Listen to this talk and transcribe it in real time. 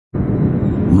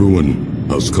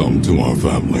has come to our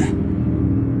family.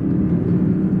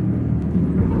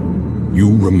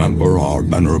 You remember our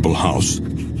venerable house?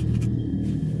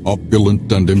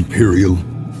 Opulent and imperial,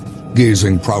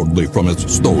 gazing proudly from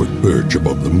its stoic perch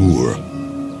above the moor.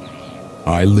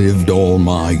 I lived all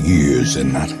my years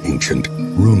in that ancient,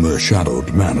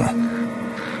 rumor-shadowed manor,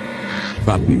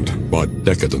 fattened by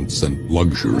decadence and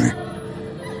luxury.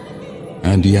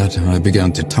 And yet I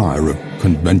began to tire of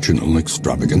conventional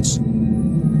extravagance.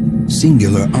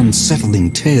 Singular,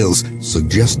 unsettling tales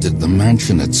suggested the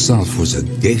mansion itself was a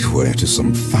gateway to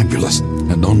some fabulous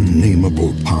and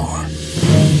unnameable power.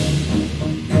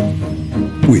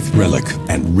 With relic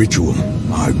and ritual,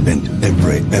 I bent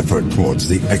every effort towards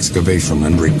the excavation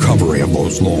and recovery of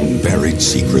those long-buried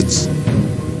secrets,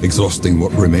 exhausting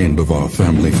what remained of our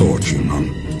family fortune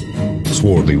on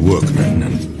swarthy workmen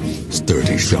and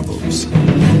sturdy shovels.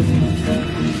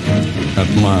 At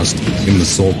last, in the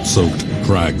salt-soaked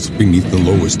crags beneath the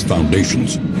lowest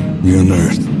foundations, we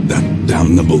unearthed that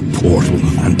damnable portal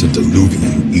of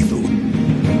antediluvian evil.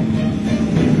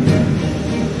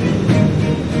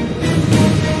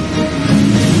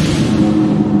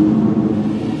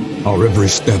 Our every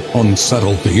step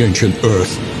unsettled the ancient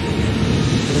earth.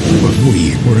 But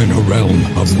we were in a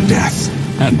realm of death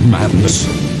and madness.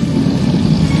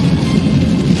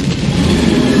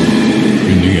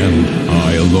 In the end,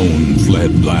 I alone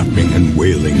fled laughing and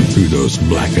wailing through those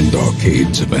blackened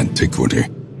arcades of antiquity,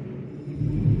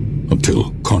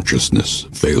 until consciousness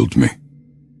failed me.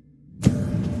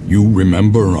 You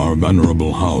remember our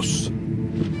venerable house,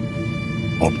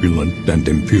 opulent and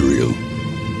imperial.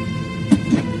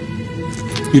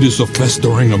 It is a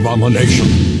festering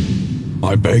abomination.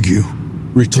 I beg you,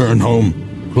 return home,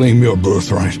 claim your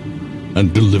birthright,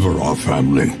 and deliver our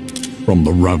family from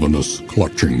the ravenous,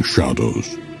 clutching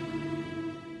shadows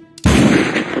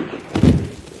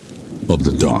of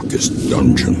the darkest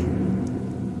dungeon.